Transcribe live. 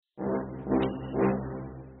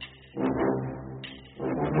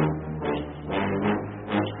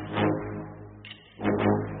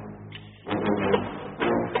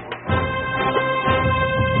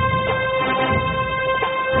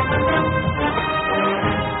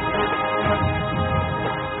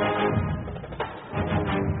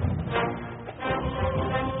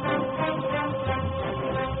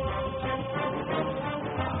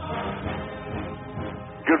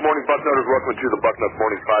welcome to the Bucknuts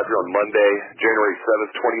Morning Five here on Monday, January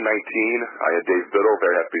 7th, 2019. I am Dave Biddle,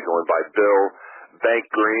 very happy to be joined by Bill Bank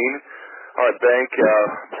Green. All right, Bank,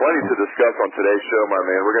 plenty to discuss on today's show, my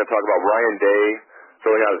man. We're going to talk about Ryan Day,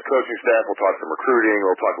 filling out his coaching staff. We'll talk some recruiting.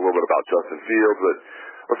 We'll talk a little bit about Justin Fields. But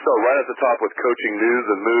let's start right at the top with coaching news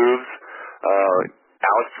and moves.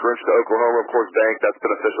 Alex Grinch to Oklahoma, of course, Bank. That's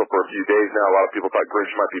been official for a few days now. A lot of people thought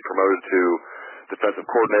Grinch might be promoted to defensive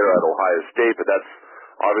coordinator at Ohio State, but that's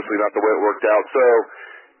obviously not the way it worked out. So,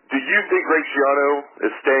 do you think Greg Schiano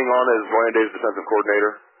is staying on as Ryan Day's defensive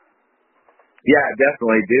coordinator? Yeah, I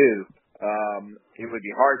definitely do. It would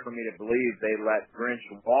be hard for me to believe they let Grinch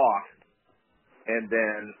walk and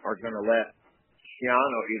then are going to let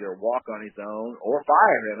Schiano either walk on his own or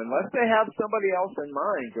fire him unless they have somebody else in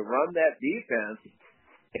mind to run that defense.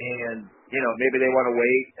 And, maybe they want to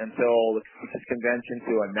wait until the coaches convention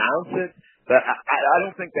to announce it. But I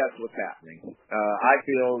don't think that's what's happening. I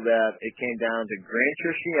feel that it came down to Grinch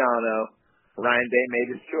or Schiano. Ryan Day made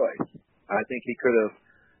his choice. I think he could have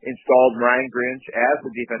installed Ryan Grinch as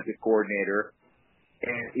the defensive coordinator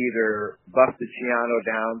and either busted Schiano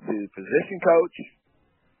down to position coach,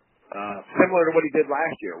 similar to what he did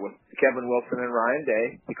last year with Kevin Wilson and Ryan Day.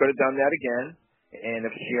 He could have done that again. And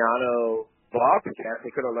if Schiano blocked the cat,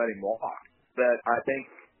 they could have let him walk. But I think,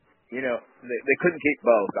 they couldn't keep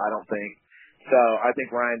both, I don't think. So I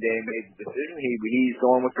think Ryan Day made the decision. He's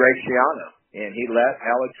going with Greg Schiano, and he let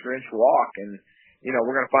Alex Grinch walk. And,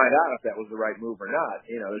 we're going to find out if that was the right move or not.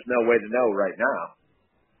 There's no way to know right now.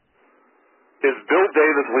 Is Bill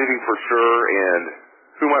Davis leaving for sure, and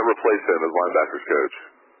who might replace him as linebackers coach?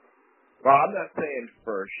 Well, I'm not saying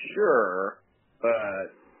for sure,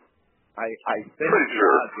 but I think pretty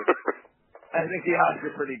sure. I think the odds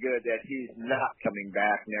are pretty good that he's not coming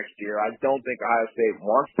back next year. I don't think Ohio State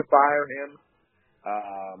wants to fire him.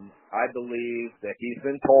 I believe that he's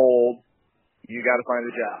been told, you got to find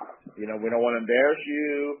a job. We don't want to embarrass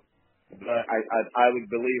you, but I would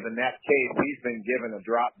believe in that case he's been given a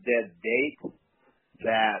drop-dead date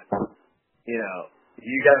that,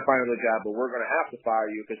 you got to find another job, but we're going to have to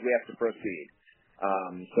fire you because we have to proceed.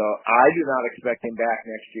 So I do not expect him back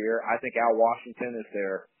next year. I think Al Washington is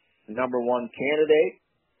their number one candidate.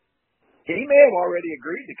 He may have already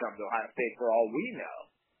agreed to come to Ohio State for all we know.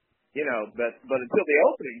 But until the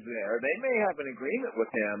opening's there, they may have an agreement with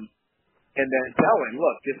him and then tell him,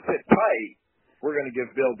 look, just sit tight. We're going to give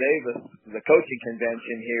Bill Davis the coaching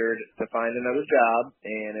convention here to find another job,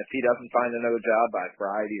 and if he doesn't find another job by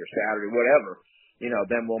Friday or Saturday, whatever,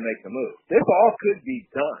 then we'll make the move. This all could be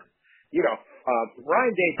done.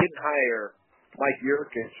 Ryan Day didn't hire Mike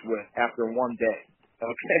Yurcich after one day.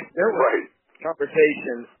 Okay, there were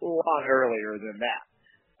conversations a lot earlier than that.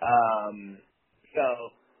 So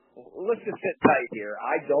let's just sit tight here.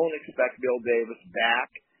 I don't expect Bill Davis back.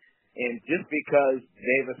 And just because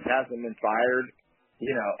Davis hasn't been fired,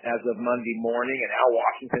 as of Monday morning, and Al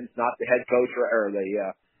Washington's not the head coach or the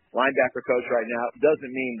linebacker coach right now,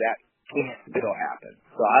 doesn't mean that can't still happen.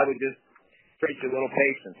 So I would just preach a little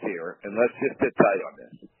patience here, and let's just sit tight on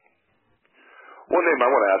this. One name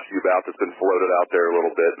I want to ask you about that's been floated out there a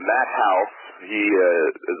little bit, Matt House. He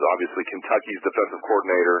is obviously Kentucky's defensive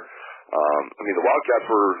coordinator. The Wildcats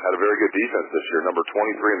had a very good defense this year, number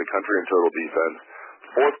 23 in the country in total defense.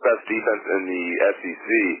 Fourth best defense in the SEC,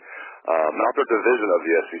 not their division of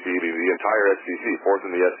the SEC, the entire SEC, fourth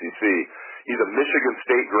in the SEC. He's a Michigan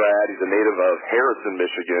State grad. He's a native of Harrison,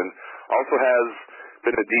 Michigan. Also has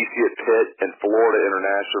been a DC at Pitt and Florida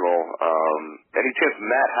International. Any chance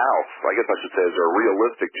Matt House, I guess I should say, is there a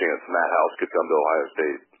realistic chance Matt House could come to Ohio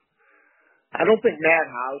State? I don't think Matt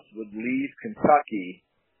House would leave Kentucky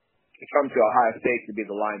to come to Ohio State to be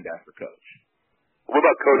the linebacker coach. What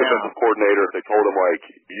about co-defensive coordinator if they told him,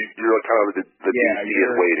 you're kind of the DC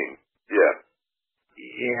is waiting? Yeah.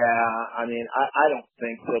 Yeah, I don't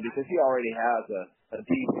think so because he already has a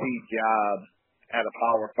DC job at a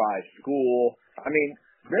Power 5 school.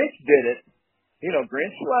 Grinch did it.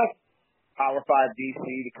 Grinch left Power 5 DC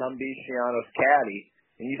to come be Schiano's caddy,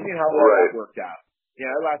 and you've seen how well that worked out. It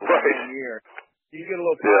lasted 1 year. You get a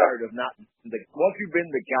little tired of not once you've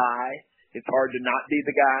been the guy, it's hard to not be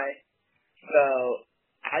the guy. So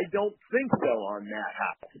I don't think so on Matt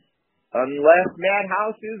House, unless Matt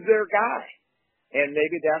House is their guy, and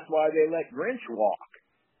maybe that's why they let Grinch walk.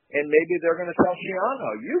 And maybe they're going to tell Schiano,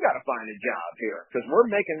 you got to find a job here because we're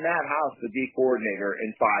making Matt House the D coordinator in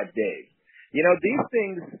 5 days. These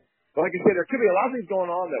things, like I said, there could be a lot of things going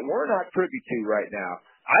on that we're not privy to right now.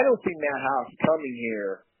 I don't see Matt House coming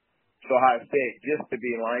here to Ohio State just to be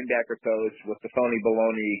linebacker coach with the phony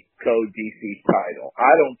baloney code DC title. I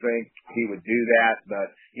don't think he would do that, but,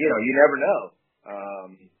 you never know.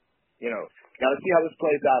 got to see how this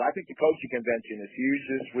plays out. I think the coaching convention is huge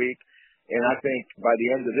this week, and I think by the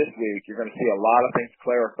end of this week, you're going to see a lot of things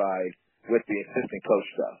clarified with the assistant coach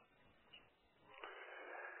stuff.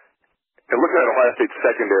 And looking at Ohio State's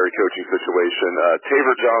secondary coaching situation,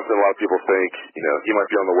 Taver Johnson, a lot of people think, he might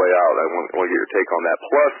be on the way out. I want to get your take on that.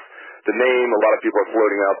 Plus, the name a lot of people are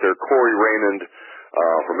floating out there, Corey Raymond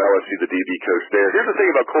from LSU, the DB coach there. Here's the thing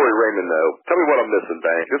about Corey Raymond, though. Tell me what I'm missing,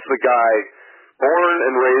 Bank. This is a guy born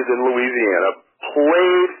and raised in Louisiana,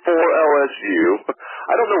 played for LSU.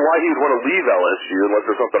 I don't know why he would want to leave LSU unless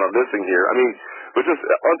there's something I'm missing here. I mean, but just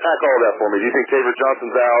unpack all that for me. Do you think Taver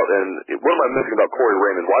Johnson's out? And what am I missing about Corey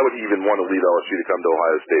Raymond? Why would he even want to leave LSU to come to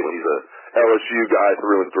Ohio State when he's a LSU guy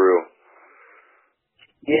through and through?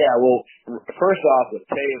 Yeah, well, first off with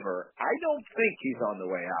Taver, I don't think he's on the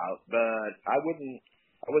way out, but I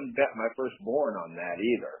wouldn't bet my firstborn on that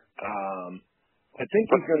either. I think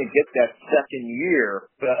he's going to get that second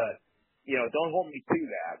year, but don't hold me to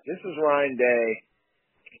that. This is Ryan Day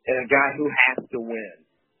and a guy who has to win.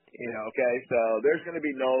 Okay, so there's going to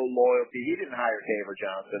be no loyalty. He didn't hire Taver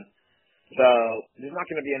Johnson, so there's not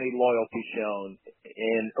going to be any loyalty shown.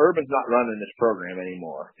 And Urban's not running this program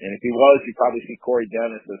anymore. And if he was, you'd probably see Corey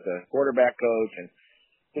Dennis as the quarterback coach, and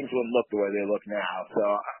things wouldn't look the way they look now. So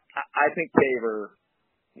I think Taver,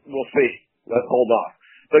 we'll see. Let's hold off.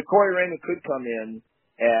 But Corey Raymond could come in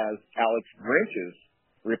as Alex Grinch's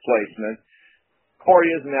replacement.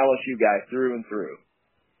 Corey is an LSU guy through and through.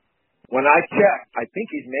 When I checked, I think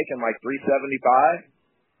he's making like $375.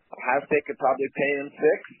 Ohio State could probably pay him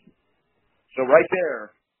 $6. So right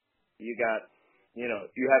there, you got, you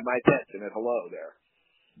have my attention at hello there.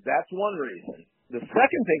 That's one reason. The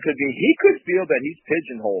second thing could be he could feel that he's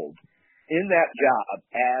pigeonholed in that job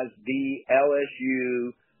as the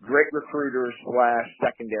LSU great recruiter /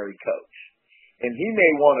 secondary coach. And he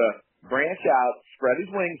may want to branch out, spread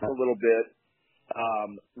his wings a little bit,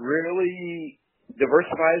 really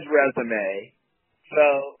diversify his resume. So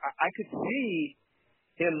I could see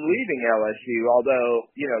him leaving LSU,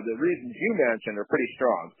 although, the reasons you mentioned are pretty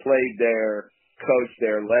strong. Played there, coached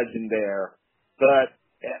there, legend there. But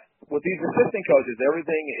with these assistant coaches,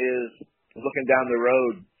 everything is looking down the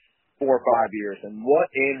road 4 or 5 years. And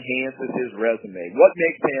what enhances his resume? What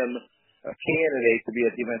makes him a candidate to be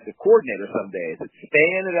a defensive coordinator someday? Is it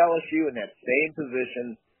staying at LSU in that same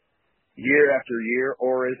position year after year,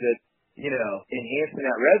 or is it enhancing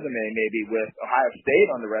that resume maybe with Ohio State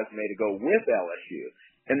on the resume to go with LSU?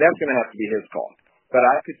 And that's going to have to be his call. But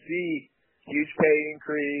I could see huge pay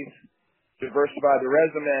increase, diversify the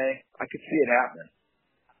resume. I could see it happening.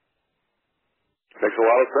 Makes a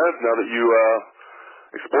lot of sense now that you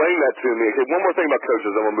explain that to me. Okay, one more thing about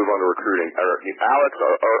coaches, then we'll move on to recruiting. Alex,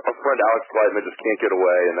 our friend Alex Kleitman just can't get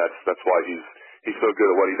away, and that's why he's so good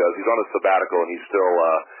at what he does. He's on a sabbatical, and he's still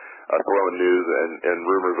throwing news and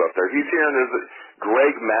rumors up there. He's hearing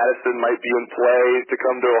Greg Madison might be in play to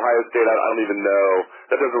come to Ohio State. I don't even know.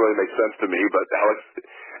 That doesn't really make sense to me, but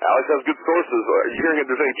Alex has good sources. Are you hearing if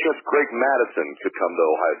there's any chance Greg Madison could come to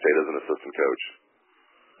Ohio State as an assistant coach?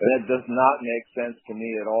 That does not make sense to me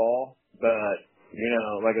at all, but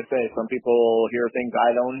like I say, some people hear things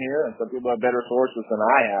I don't hear, and some people have better sources than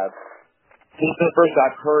I have. Since the first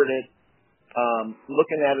I've heard it,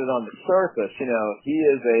 looking at it on the surface, he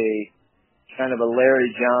is a kind of a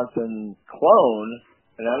Larry Johnson clone,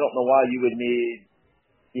 and I don't know why you would need,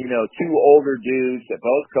 2 older dudes that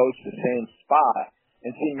both coach the same spot.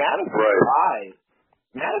 And see,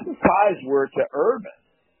 Madison's ties were to Urban.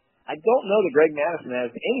 I don't know that Greg Madison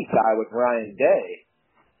has any tie with Ryan Day.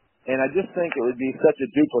 And I just think it would be such a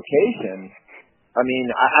duplication. I mean,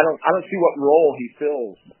 I don't see what role he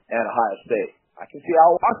fills at Ohio State. I can see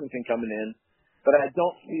Al Washington coming in, but I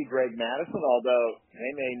don't see Greg Madison, although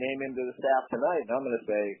they may name him to the staff tonight, and I'm going to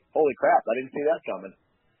say, holy crap, I didn't see that coming.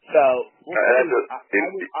 So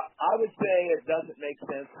I would say it doesn't make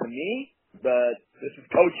sense to me, but this is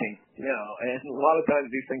coaching, and a lot of times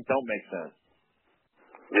these things don't make sense.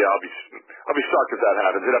 Yeah, I'll be shocked if that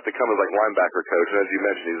happens. He'd have to come as linebacker coach, and as you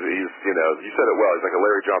mentioned, he's you said it well. He's like a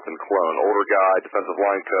Larry Johnson clone, older guy, defensive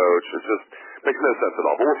line coach. It just makes no sense at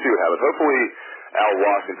all. But we'll see what happens. Hopefully, Al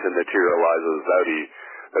Washington materializes.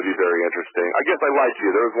 That'd be very interesting. I guess I lied to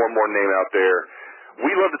you. There was one more name out there. We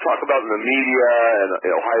love to talk about in the media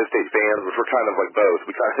and Ohio State fans, which we're kind of like both.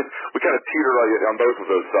 We kind of teeter on both of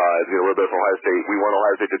those sides. We're both Ohio State. We want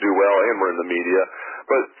Ohio State to do well, and we're in the media.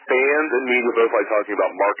 But fans and media both like talking about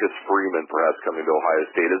Marcus Freeman perhaps coming to Ohio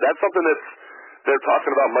State. Is that something they're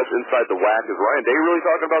talking about much inside the WAC? Is Ryan Day really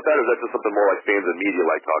talking about that? Or is that just something more like fans and media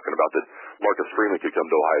like talking about, that Marcus Freeman could come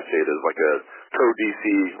to Ohio State as like a co-DC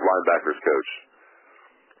linebackers coach?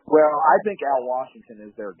 Well, I think Al Washington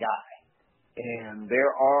is their guy. And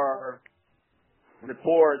there are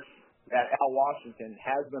reports that Al Washington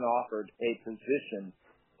has been offered a position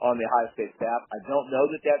on the Ohio State staff. I don't know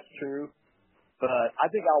that that's true, but I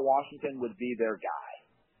think Al Washington would be their guy.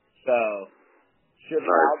 So should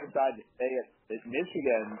Al decide to stay at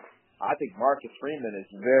Michigan, I think Marcus Freeman is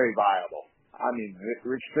very viable. I mean,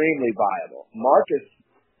 extremely viable. Marcus,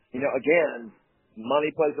 again,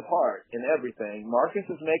 money plays a part in everything. Marcus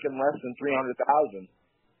is making less than $300,000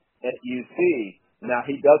 at UC. Now,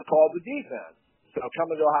 he does call the defense. So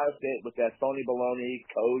coming to Ohio State with that phony baloney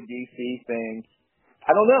code DC thing,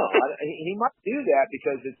 I don't know. He might do that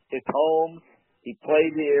because it's home. He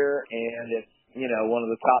played here, and it's one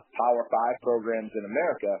of the top Power 5 programs in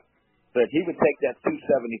America. But he would take that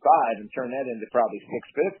 275 and turn that into probably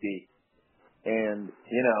 650. And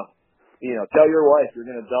tell your wife you're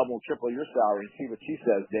going to double, triple your salary and see what she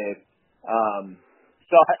says, Dave.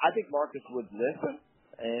 So I think Marcus would listen,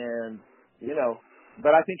 and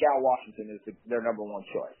but I think Al Washington is their number one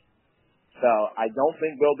choice. So I don't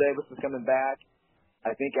think Bill Davis is coming back.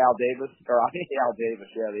 I think Al Davis,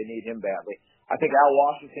 yeah, they need him badly. I think Al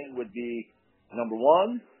Washington would be number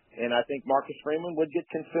one, and I think Marcus Freeman would get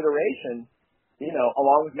consideration,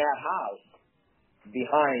 along with Matt House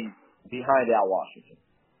behind Al Washington.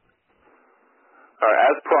 All right,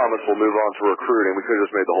 as promised, we'll move on to recruiting. We could have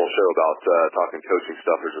just made the whole show about talking coaching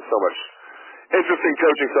stuff. There's just so much interesting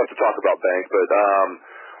coaching stuff to talk about, Bank. But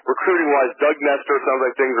recruiting-wise, Doug Nestor, sounds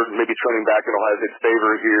like things are maybe trending back in Ohio State's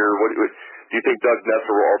favor here. What do you think Doug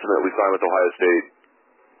Nestor will ultimately sign with Ohio State?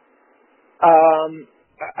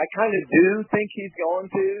 I kind of do think he's going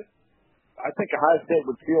to. I think Ohio State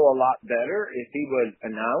would feel a lot better if he would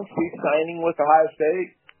announce he's signing with Ohio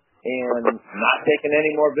State and not taking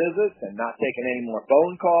any more visits and not taking any more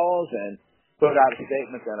phone calls and put out a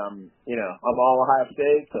statement that I'm all Ohio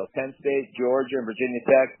State, so Penn State, Georgia, and Virginia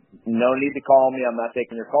Tech, no need to call me. I'm not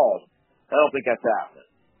taking your calls. I don't think that's happening.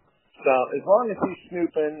 So as long as he's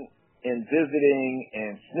snooping and visiting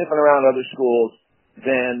and sniffing around other schools,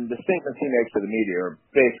 then the statements he makes to the media are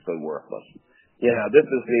basically worthless. This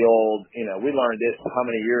is the old, we learned this how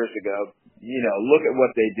many years ago, look at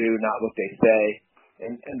what they do, not what they say.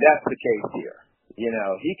 And that's the case here.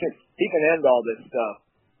 He can end all this stuff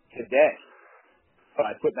today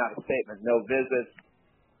by putting out a statement, no visits,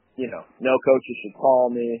 no coaches should call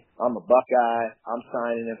me. I'm a Buckeye. I'm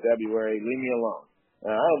signing in February. Leave me alone.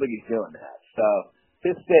 I don't think he's doing that. So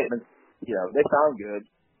his statements, they sound good,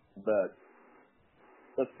 but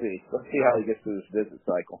let's see. Let's see how he gets through this visit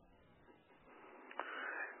cycle.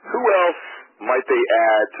 Who else might they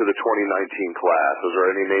add to the 2019 class? Is there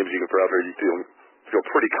any names you can throw out there you feel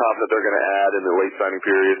pretty confident they're going to add in the late signing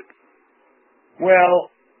period? Well,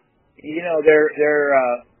 they're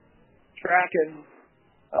tracking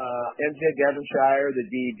MJ Devonshire, the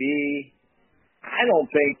DB. I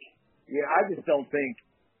just don't think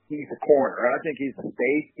he's a corner. I think he's a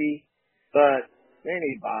safety, but they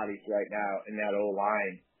need bodies right now in that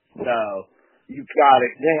O-line. So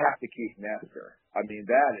they have to keep Nestor. I mean,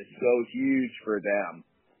 that is so huge for them.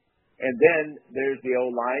 And then there's the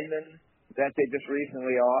O-lineman that they just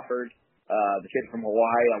recently offered, the kid from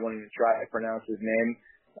Hawaii. I won't even try to pronounce his name.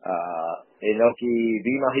 Enoki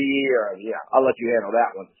Vimahi, I'll let you handle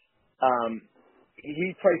that one.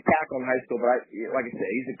 He plays tackle in high school, but like I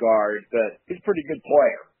said, he's a guard, but he's a pretty good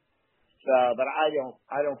player. So, but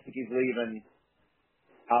I don't think he's leaving.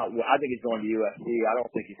 I think he's going to USC. I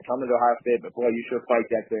don't think he's coming to Ohio State, but boy, you sure fight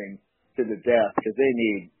that thing to the death because they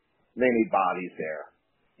need bodies there.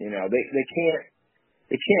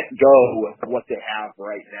 They can't go with what they have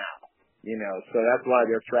right now. So that's why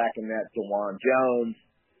they're tracking that DeJuan Jones.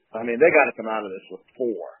 I mean, they got to come out of this with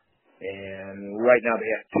 4, and right now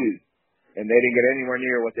they have 2, and they didn't get anywhere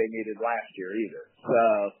near what they needed last year either. So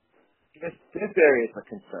this area is a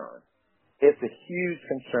concern. It's a huge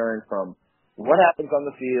concern from what happens on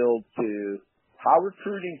the field to how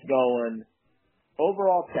recruiting's going,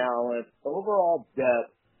 overall talent, overall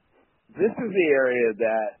depth. This is the area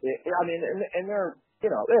that and they're they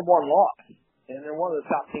have 1 loss, and they're one of the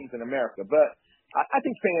top teams in America. But I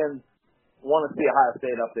think fans want to see Ohio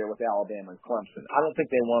State up there with Alabama and Clemson. I don't think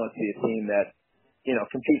they want to see a team that,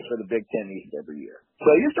 competes for the Big Ten East every year. So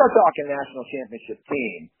you start talking national championship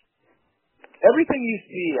team, everything you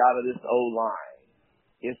see out of this O-line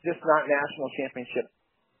is just not national championship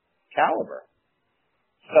caliber.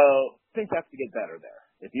 So I think that's to get better there.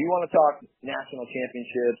 If you want to talk national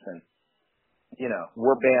championships and,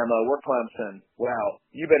 we're Bama, we're Clemson, well,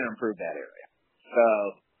 you better improve that area. So,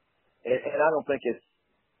 and I don't think it's,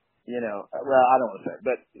 I don't want to say it,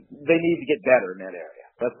 but they need to get better in that area.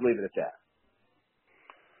 Let's leave it at that.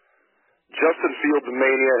 Justin Fields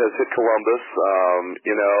mania has hit Columbus.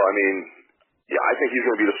 I think he's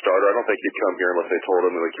going to be the starter. I don't think he'd come here unless they told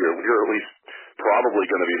him, like, you're at least probably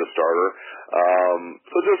going to be the starter.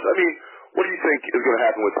 What do you think is going to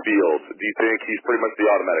happen with Fields? Do you think he's pretty much the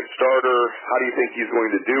automatic starter? How do you think he's going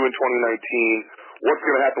to do in 2019? What's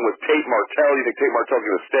going to happen with Tate Martell? Do you think Tate Martell's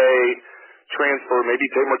going to stay, transfer? Maybe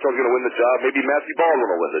Tate Martell's going to win the job. Maybe Matthew Baldwin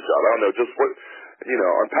will win the job. I don't know. Just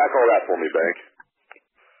unpack all that for me, Bank.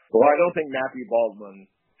 Well, I don't think Matthew Baldwin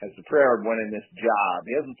has the prayer of winning this job.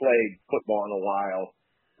 He hasn't played football in a while.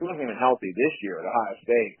 He wasn't even healthy this year at Ohio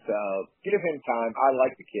State. So give him time. I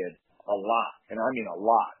like the kid a lot, and I mean a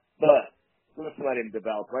lot. But let's let him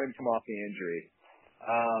develop. Let him come off the injury.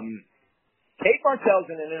 Tate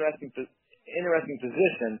Martell's in an interesting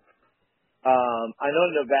position. I know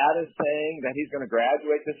Nevada's saying that he's going to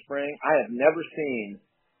graduate this spring. I have never seen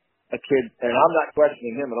a kid, and I'm not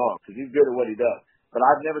questioning him at all because he's good at what he does, but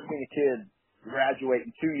I've never seen a kid graduate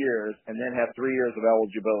in 2 years and then have 3 years of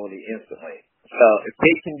eligibility instantly. So if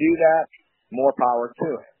Tate can do that, more power to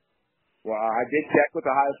him. Well, I did check with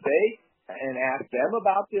Ohio State and asked them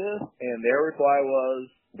about this, and their reply was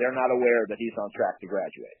they're not aware that he's on track to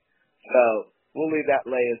graduate. So we'll leave that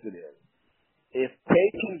lay as it is. If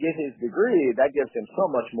Tate can get his degree, that gives him so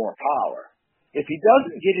much more power. If he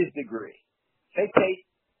doesn't get his degree, say Tate,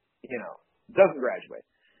 doesn't graduate,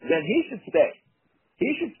 then he should stay.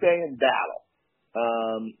 He should stay and battle.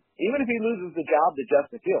 Even if he loses the job to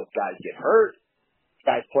Justin Fields, guys get hurt,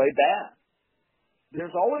 guys play bad.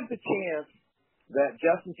 There's always a chance that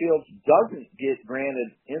Justin Fields doesn't get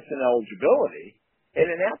granted instant eligibility, and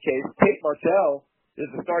in that case, Tate Martell is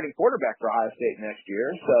the starting quarterback for Ohio State next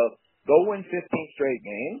year. So go win 15 straight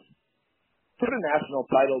games, put a national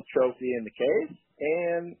title trophy in the case,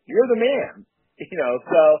 and you're the man.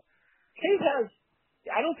 So Tate has.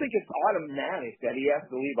 I don't think it's automatic that he has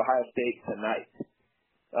to leave Ohio State tonight.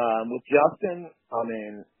 With Justin,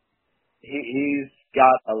 he's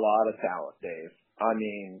got a lot of talent, Dave.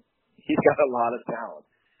 He's got a lot of talent.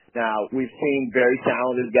 Now, we've seen very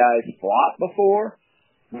talented guys flop before.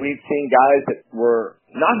 We've seen guys that were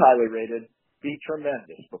not highly rated be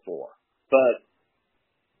tremendous before. But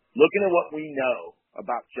looking at what we know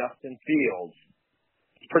about Justin Fields,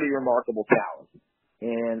 it's pretty remarkable talent.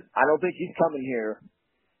 And I don't think he's coming here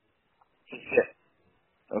to sit.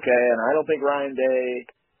 Okay? And I don't think Ryan Day,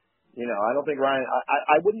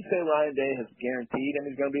 I wouldn't say Ryan Day has guaranteed him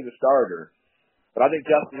he's going to be the starter. But I think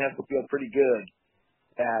Justin has to feel pretty good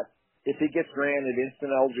that if he gets granted instant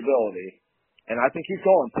eligibility, and I think he's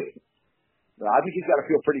going to, but I think he's got to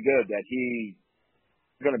feel pretty good that he's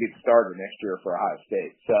going to be the starter next year for Ohio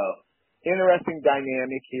State. So, interesting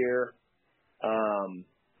dynamic here.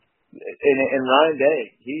 And Ryan Day,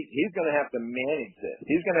 he's going to have to manage this.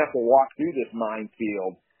 He's going to have to walk through this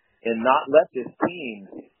minefield and not let this team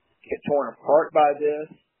get torn apart by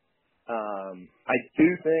this. I do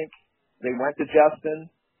think they went to Justin,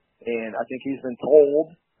 and I think he's been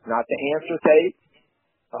told not to answer Tate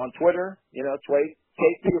on Twitter.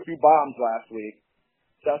 Tate threw a few bombs last week.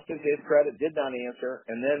 Justin, to his credit, did not answer.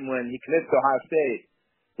 And then when he commits to Ohio State,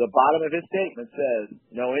 the bottom of his statement says,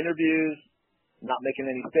 no interviews, not making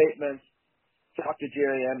any statements, talk to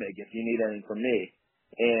Jerry Emig if you need anything from me.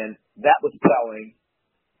 And that was telling.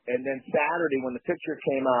 And then Saturday when the picture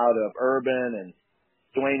came out of Urban and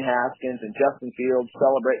Dwayne Haskins and Justin Fields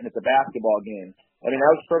celebrating at the basketball game, that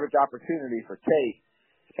was a perfect opportunity for Tate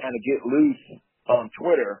to kind of get loose on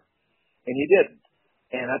Twitter, and he didn't.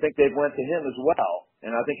 And I think they've went to him as well.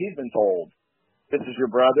 And I think he's been told, this is your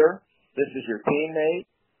brother, this is your teammate,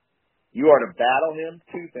 you are to battle him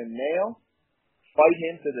tooth and nail, fight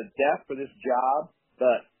him to the death for this job,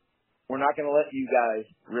 but we're not going to let you guys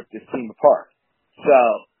rip this team apart.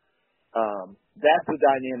 So that's the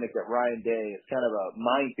dynamic that Ryan Day is kind of a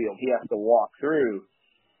minefield he has to walk through,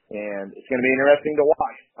 and it's going to be interesting to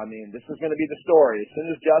watch. This is going to be the story. As soon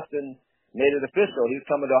as Justin made it official, he's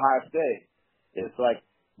coming to Ohio State. It's like,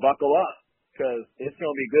 buckle up, because it's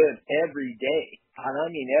going to be good every day. And I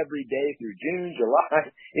mean every day through June, July.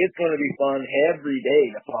 It's going to be fun every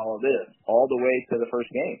day to follow this, all the way to the first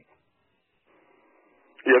game.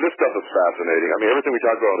 Yeah, this stuff is fascinating. Everything we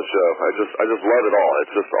talk about on the show, I just love it all.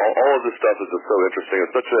 It's just all of this stuff is just so interesting.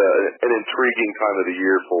 It's such an intriguing time of the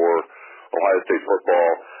year for Ohio State football.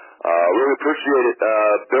 Really appreciate it.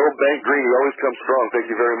 Bill Bank Green, you always come strong.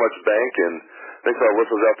 Thank you very much, Bank, and thanks to our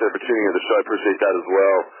listeners out there for tuning in to the show. I appreciate that as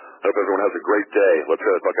well. Hope everyone has a great day. Let's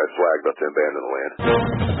hear the Buckeye flag about to abandon the land.